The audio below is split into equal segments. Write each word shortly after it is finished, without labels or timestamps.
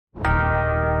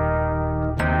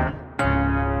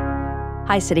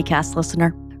Hi, CityCast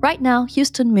listener. Right now,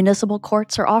 Houston municipal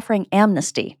courts are offering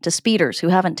amnesty to speeders who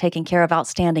haven't taken care of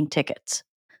outstanding tickets.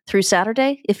 Through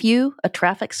Saturday, if you, a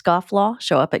traffic scofflaw,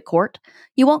 show up at court,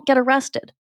 you won't get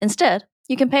arrested. Instead,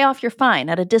 you can pay off your fine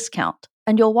at a discount,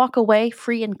 and you'll walk away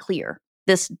free and clear.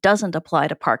 This doesn't apply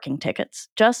to parking tickets,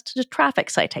 just to traffic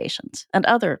citations and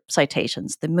other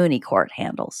citations the Mooney Court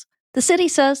handles. The city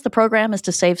says the program is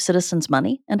to save citizens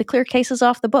money and to clear cases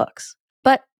off the books.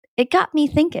 But it got me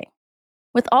thinking.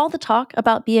 With all the talk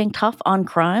about being tough on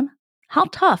crime, how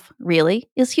tough, really,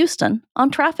 is Houston on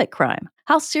traffic crime?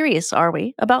 How serious are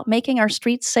we about making our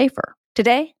streets safer?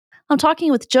 Today, I'm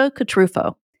talking with Joe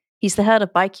Catrufo. He's the head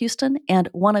of Bike Houston and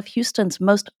one of Houston's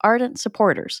most ardent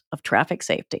supporters of traffic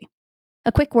safety.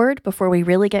 A quick word before we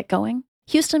really get going.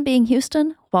 Houston being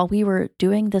Houston, while we were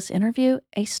doing this interview,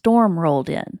 a storm rolled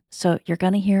in, so you're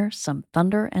going to hear some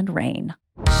thunder and rain.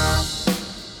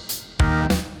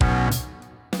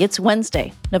 It's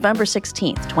Wednesday, November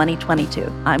 16th, 2022.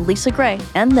 I'm Lisa Gray,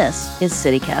 and this is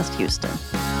CityCast Houston.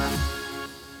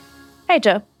 Hey,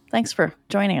 Joe. Thanks for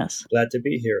joining us. Glad to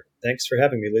be here. Thanks for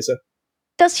having me, Lisa.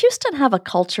 Does Houston have a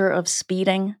culture of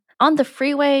speeding? On the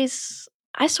freeways,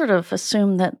 I sort of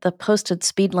assume that the posted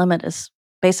speed limit is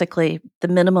basically the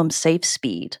minimum safe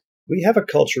speed. We have a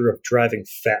culture of driving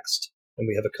fast, and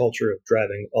we have a culture of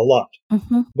driving a lot.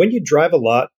 Mm-hmm. When you drive a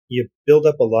lot, you build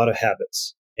up a lot of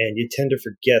habits. And you tend to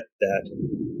forget that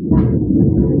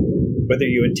whether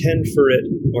you intend for it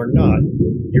or not,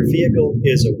 your vehicle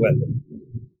is a weapon.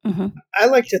 Mm-hmm. I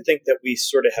like to think that we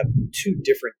sort of have two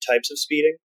different types of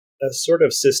speeding. A sort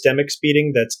of systemic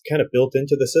speeding that's kind of built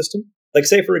into the system. Like,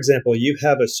 say, for example, you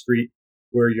have a street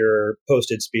where your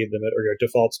posted speed limit or your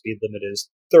default speed limit is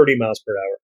 30 miles per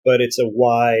hour, but it's a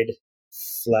wide,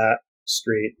 flat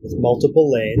street with multiple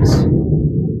lanes,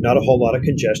 not a whole lot of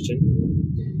congestion.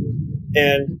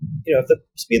 And, if the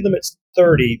speed limit's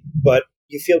 30, but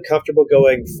you feel comfortable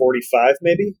going 45,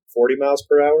 maybe 40 miles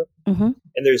per hour, Mm-hmm.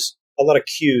 and there's a lot of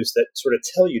cues that sort of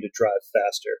tell you to drive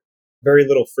faster. Very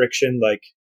little friction, like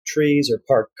trees or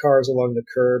parked cars along the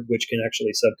curb, which can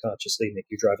actually subconsciously make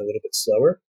you drive a little bit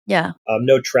slower. Yeah.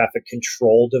 No traffic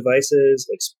control devices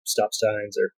like stop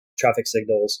signs or traffic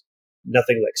signals,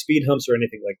 nothing like speed humps or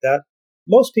anything like that.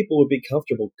 Most people would be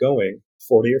comfortable going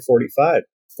 40 or 45,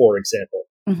 for example.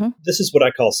 Mm-hmm. This is what I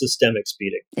call systemic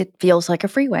speeding. It feels like a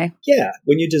freeway. Yeah,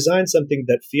 when you design something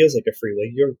that feels like a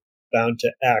freeway, you're bound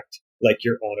to act like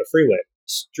you're on a freeway.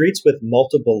 Streets with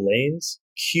multiple lanes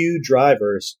cue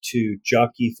drivers to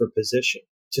jockey for position,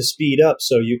 to speed up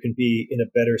so you can be in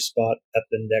a better spot at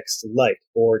the next light,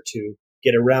 or to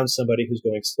get around somebody who's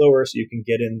going slower so you can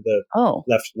get in the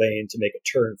left lane to make a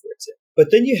turn, for example.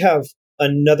 But then you have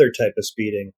another type of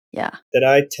speeding that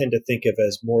I tend to think of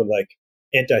as more like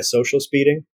antisocial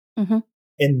speeding. Mm-hmm.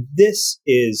 And this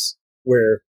is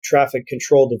where traffic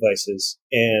control devices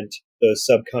and those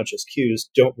subconscious cues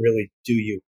don't really do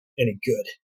you any good.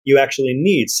 You actually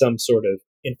need some sort of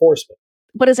enforcement.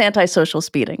 What is antisocial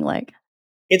speeding like?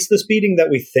 It's the speeding that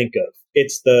we think of.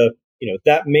 It's the,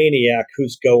 that maniac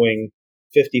who's going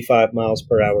 55 miles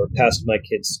per hour past my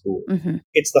kid's school. Mm-hmm.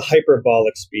 It's the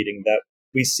hyperbolic speeding that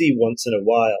we see once in a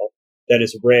while that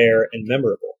is rare and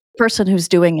memorable. Person who's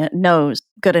doing it knows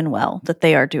good and well that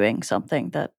they are doing something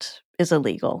that is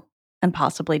illegal and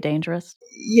possibly dangerous.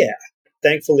 Yeah.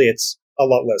 Thankfully, it's a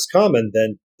lot less common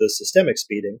than the systemic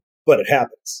speeding, but it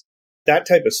happens. That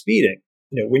type of speeding,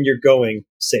 when you're going,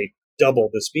 say, double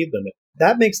the speed limit,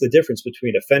 that makes the difference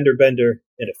between a fender bender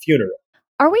and a funeral.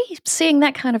 Are we seeing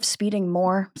that kind of speeding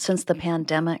more since the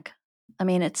pandemic? I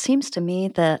mean, it seems to me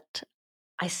that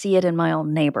I see it in my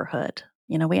own neighborhood.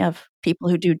 We have people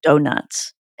who do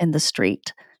donuts in the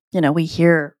street. We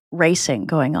hear racing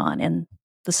going on in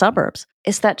the suburbs.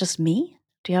 Is that just me?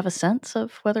 Do you have a sense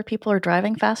of whether people are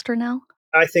driving faster now?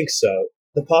 I think so.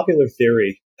 The popular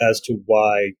theory as to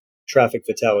why traffic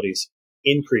fatalities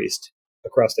increased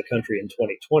across the country in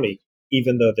 2020,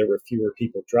 even though there were fewer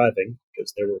people driving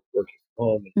because they were working from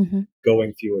home and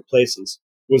going fewer places,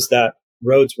 was that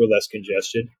roads were less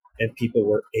congested and people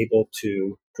were able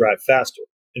to drive faster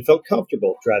and felt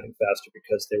comfortable driving faster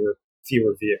because there were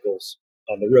fewer vehicles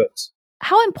on the roads.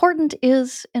 How important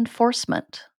is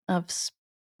enforcement of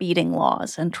speeding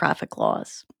laws and traffic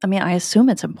laws? I mean, I assume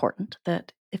it's important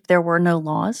that if there were no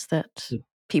laws, that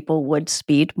people would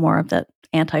speed, more of that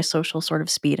antisocial sort of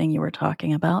speeding you were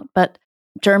talking about. But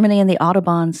Germany and the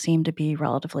Autobahn seem to be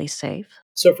relatively safe.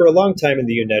 So for a long time in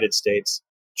the United States,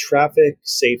 traffic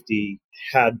safety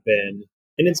had been,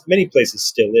 and in many places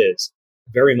still is,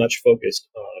 very much focused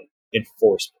on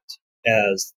enforcement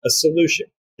as a solution,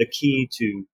 the key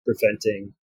to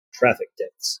preventing traffic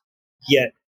deaths.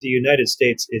 Yet the United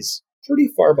States is pretty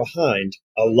far behind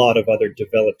a lot of other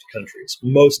developed countries.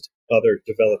 Most other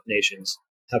developed nations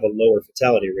have a lower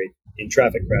fatality rate in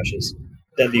traffic crashes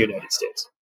than the United States.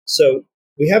 So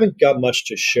we haven't got much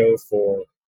to show for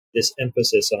this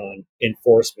emphasis on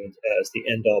enforcement as the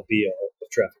end all be all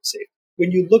of traffic safety.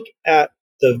 When you look at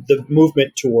the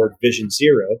movement toward Vision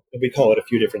Zero, and we call it a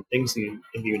few different things in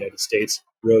the United States,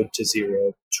 Road to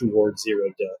Zero, toward zero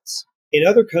deaths. In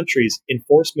other countries,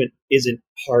 enforcement isn't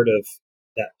part of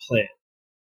that plan.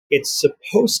 It's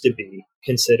supposed to be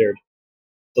considered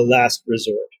the last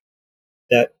resort.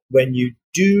 That when you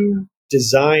do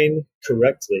design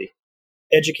correctly,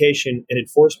 education and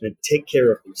enforcement take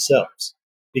care of themselves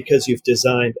because you've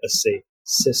designed a safe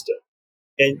system.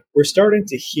 And we're starting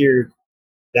to hear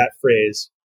that phrase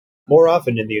more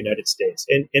often in the United States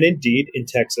and indeed in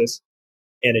Texas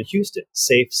and in Houston,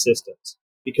 safe systems.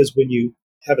 Because when you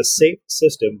have a safe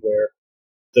system where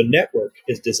the network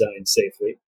is designed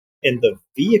safely and the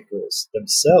vehicles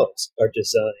themselves are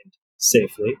designed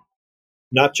safely,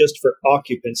 not just for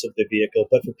occupants of the vehicle,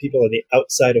 but for people on the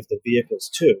outside of the vehicles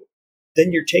too,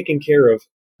 then you're taking care of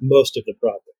most of the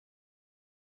problem.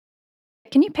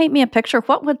 Can you paint me a picture?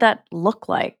 What would that look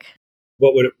like?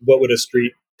 What would a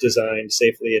street designed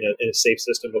safely in a safe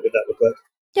system? What would that look like?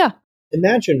 Yeah.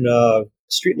 Imagine a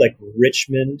street like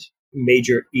Richmond,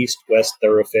 major east-west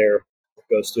thoroughfare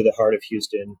that goes through the heart of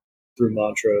Houston, through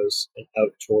Montrose, and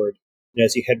out toward. And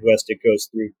as you head west, it goes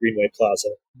through Greenway Plaza.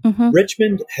 Mm-hmm.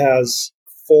 Richmond has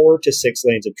 4 to 6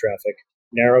 lanes of traffic,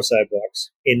 narrow sidewalks,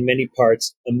 in many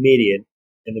parts a median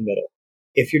in the middle.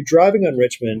 If you're driving on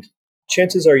Richmond,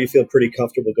 chances are you feel pretty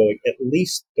comfortable going at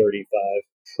least 35,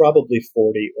 probably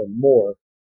 40 or more,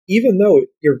 even though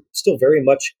you're still very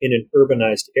much in an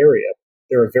urbanized area.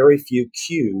 There are very few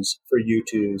cues for you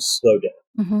to slow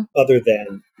down, other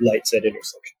than lights at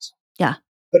intersections. Yeah.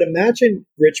 But imagine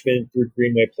Richmond through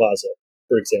Greenway Plaza,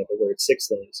 for example, where it's 6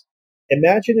 lanes.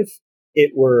 Imagine if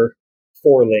it were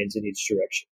 4 lanes in each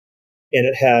direction, and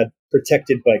it had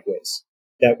protected bikeways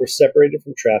that were separated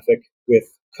from traffic with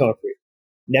concrete.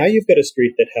 Now you've got a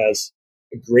street that has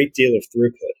a great deal of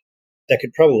throughput that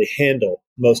could probably handle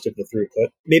most of the throughput.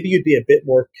 Maybe you'd be a bit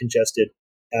more congested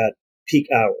at peak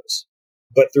hours,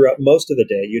 but throughout most of the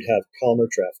day, you'd have calmer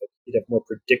traffic, you'd have more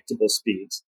predictable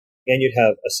speeds, and you'd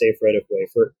have a safe right-of-way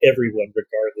for everyone,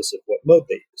 regardless of what mode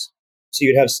they use. So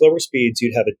you'd have slower speeds,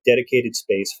 you'd have a dedicated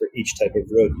space for each type of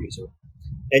road user,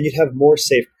 and you'd have more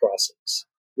safe crossings.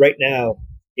 Right now,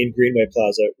 in Greenway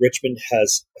Plaza, Richmond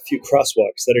has a few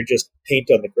crosswalks that are just paint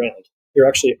on the ground. There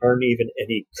actually aren't even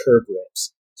any curb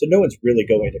ramps, so no one's really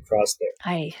going across there.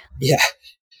 Aye. Yeah.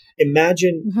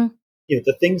 Imagine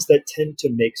the things that tend to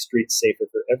make streets safer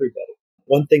for everybody.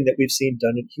 One thing that we've seen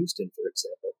done in Houston, for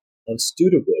example, on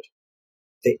Studewood,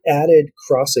 they added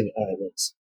crossing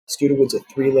islands. Studewood's a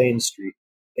 3-lane street,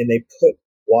 and they put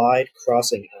wide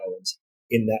crossing islands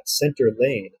in that center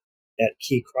lane at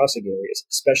key crossing areas,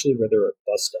 especially where there are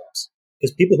bus stops.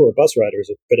 Because people who are bus riders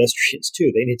are pedestrians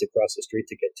too. They need to cross the street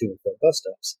to get to and from bus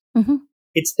stops.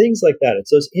 It's things like that.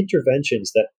 It's those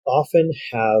interventions that often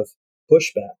have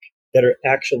pushback that are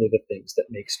actually the things that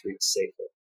make streets safer.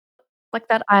 Like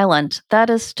that island, that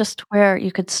is just where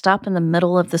you could stop in the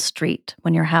middle of the street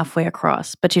when you're halfway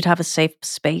across, but you'd have a safe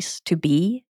space to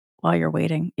be while you're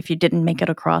waiting if you didn't make it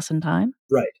across in time.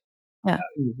 Right. Yeah.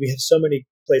 We have so many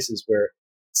places where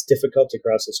it's difficult to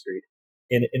cross a street.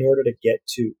 And in order to get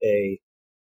to a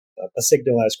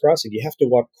signalized crossing, you have to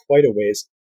walk quite a ways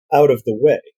out of the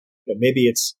way. Maybe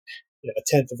it's a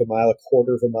tenth of a mile, a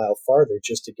quarter of a mile farther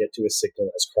just to get to a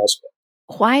signalized crossway.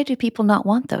 Why do people not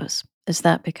want those? Is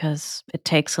that because it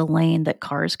takes a lane that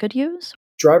cars could use?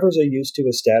 Drivers are used to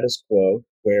a status quo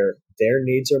where their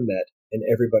needs are met and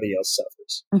everybody else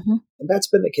suffers. And that's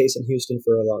been the case in Houston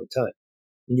for a long time.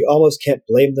 And you almost can't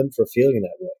blame them for feeling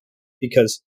that way,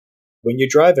 because when you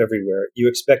drive everywhere, you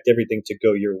expect everything to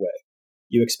go your way.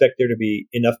 You expect there to be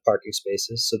enough parking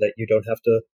spaces so that you don't have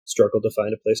to struggle to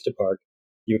find a place to park.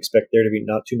 You expect there to be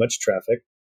not too much traffic.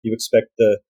 You expect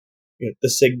the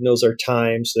signals are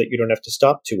timed so that you don't have to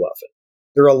stop too often.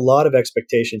 There are a lot of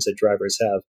expectations that drivers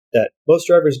have that most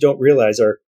drivers don't realize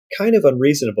are kind of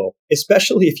unreasonable,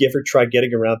 especially if you ever try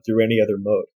getting around through any other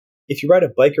mode. If you ride a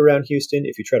bike around Houston,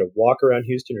 if you try to walk around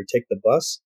Houston or take the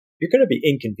bus, you're going to be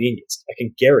inconvenienced. I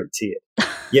can guarantee it.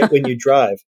 Yet when you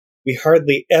drive, we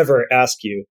hardly ever ask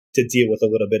you to deal with a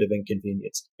little bit of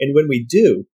inconvenience. And when we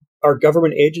do, our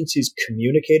government agencies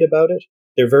communicate about it.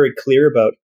 They're very clear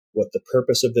about what the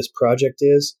purpose of this project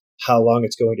is, how long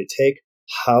it's going to take,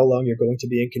 how long you're going to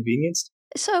be inconvenienced.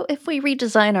 So if we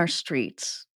redesign our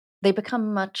streets, they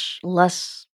become much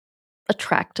less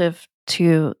attractive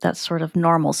to that sort of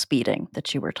normal speeding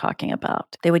that you were talking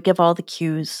about. They would give all the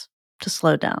cues to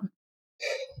slow down.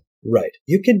 Right.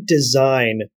 You can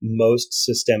design most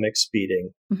systemic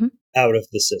speeding out of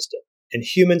the system. And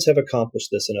humans have accomplished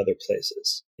this in other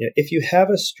places. If you have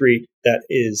a street that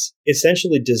is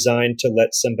essentially designed to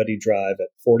let somebody drive at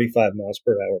 45 miles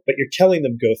per hour, but you're telling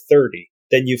them go 30,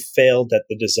 then you've failed at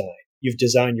the design. You've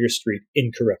designed your street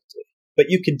incorrectly. But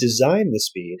you can design the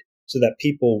speed so that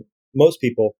most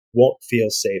people won't feel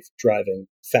safe driving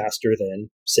faster than,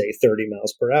 say, 30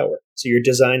 miles per hour. So your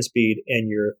design speed and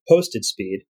your posted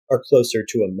speed are closer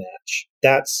to a match.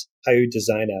 That's how you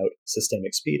design out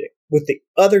systemic speeding. With the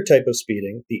other type of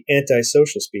speeding, the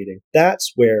antisocial speeding,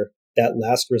 that's where that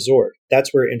last resort,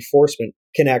 that's where enforcement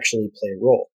can actually play a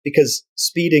role. Because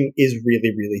speeding is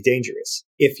really, really dangerous.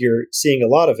 If you're seeing a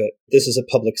lot of it, this is a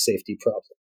public safety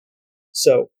problem.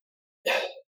 So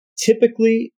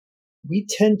typically, we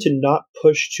tend to not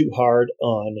push too hard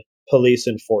on police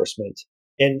enforcement.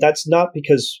 And that's not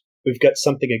because we've got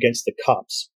something against the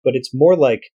cops, but it's more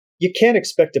like you can't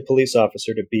expect a police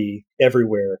officer to be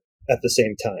everywhere at the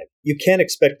same time. You can't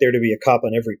expect there to be a cop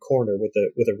on every corner with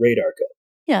a radar gun.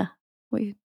 Yeah,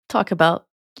 we talk about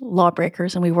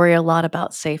lawbreakers and we worry a lot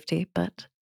about safety, but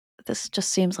this just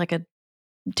seems like a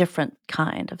different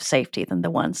kind of safety than the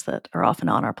ones that are often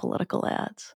on our political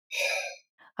ads.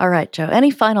 All right, Joe,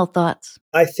 any final thoughts?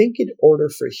 I think in order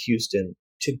for Houston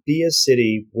to be a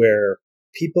city where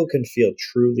people can feel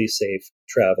truly safe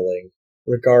traveling,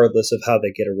 regardless of how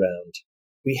they get around,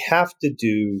 we have to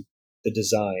do the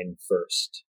design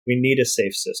first. We need a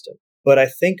safe system. But I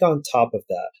think on top of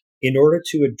that, in order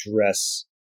to address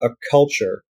a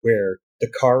culture where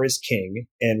the car is king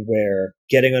and where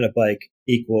getting on a bike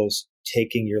equals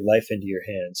taking your life into your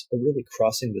hands, or really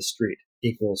crossing the street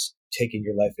equals taking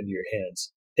your life into your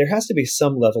hands, there has to be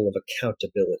some level of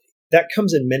accountability. That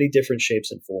comes in many different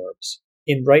shapes and forms.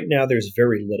 And right now, there's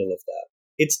very little of that.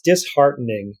 It's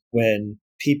disheartening when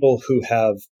people who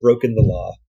have broken the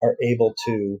law are able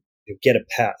to get a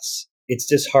pass. It's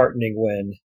disheartening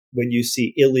when you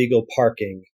see illegal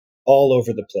parking all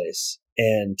over the place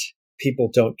and people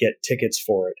don't get tickets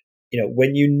for it.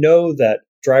 When you know that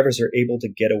drivers are able to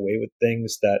get away with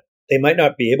things that they might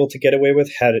not be able to get away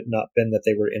with had it not been that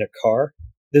they were in a car.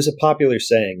 There's a popular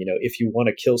saying, if you want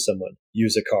to kill someone,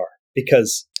 use a car.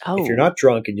 Because if you're not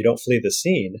drunk and you don't flee the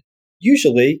scene,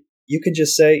 usually you can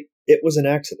just say it was an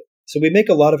accident. So we make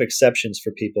a lot of exceptions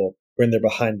for people when they're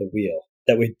behind the wheel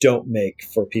that we don't make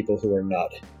for people who are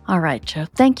not. All right, Joe.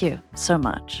 Thank you so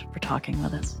much for talking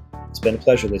with us. It's been a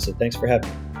pleasure, Lisa. Thanks for having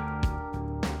me.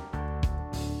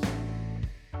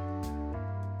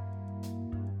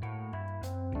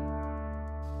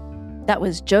 That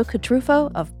was Joe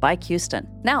Catrufo of Bike Houston.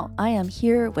 Now, I am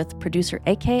here with producer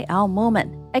AK Al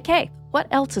Momin. AK, what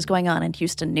else is going on in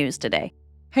Houston news today?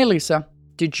 Hey, Lisa.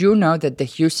 Did you know that the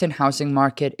Houston housing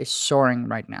market is soaring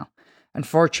right now?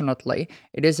 Unfortunately,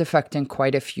 it is affecting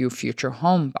quite a few future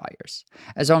home buyers,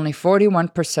 as only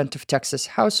 41% of Texas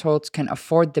households can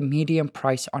afford the median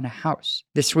price on a house.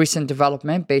 This recent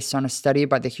development, based on a study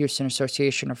by the Houston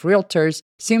Association of Realtors,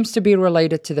 seems to be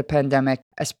related to the pandemic,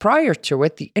 as prior to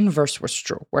it, the inverse was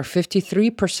true, where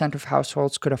 53% of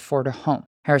households could afford a home.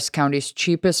 Harris County's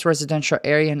cheapest residential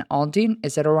area in Aldine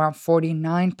is at around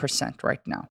 49% right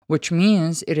now, which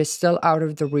means it is still out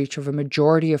of the reach of a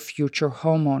majority of future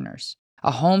homeowners. A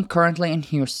home currently in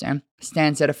Houston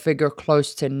stands at a figure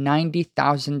close to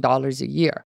 $90,000 a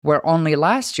year, where only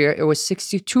last year it was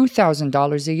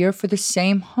 $62,000 a year for the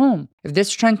same home. If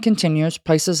this trend continues,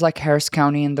 places like Harris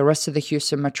County and the rest of the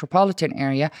Houston metropolitan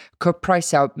area could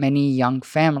price out many young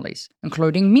families,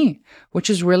 including me, which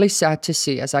is really sad to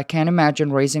see, as I can't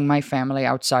imagine raising my family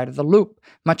outside of the loop,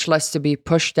 much less to be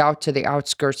pushed out to the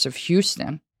outskirts of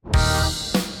Houston.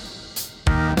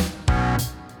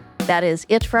 That is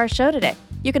it for our show today.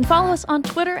 You can follow us on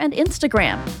Twitter and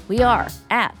Instagram. We are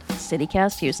at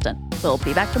CityCast Houston. We'll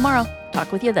be back tomorrow.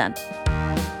 Talk with you then.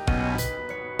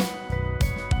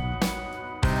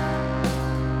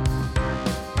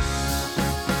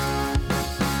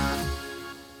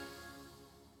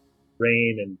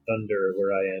 Rain and thunder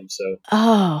where I am, so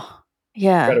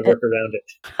yeah. try to work around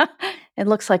it. It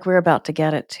looks like we're about to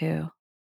get it too.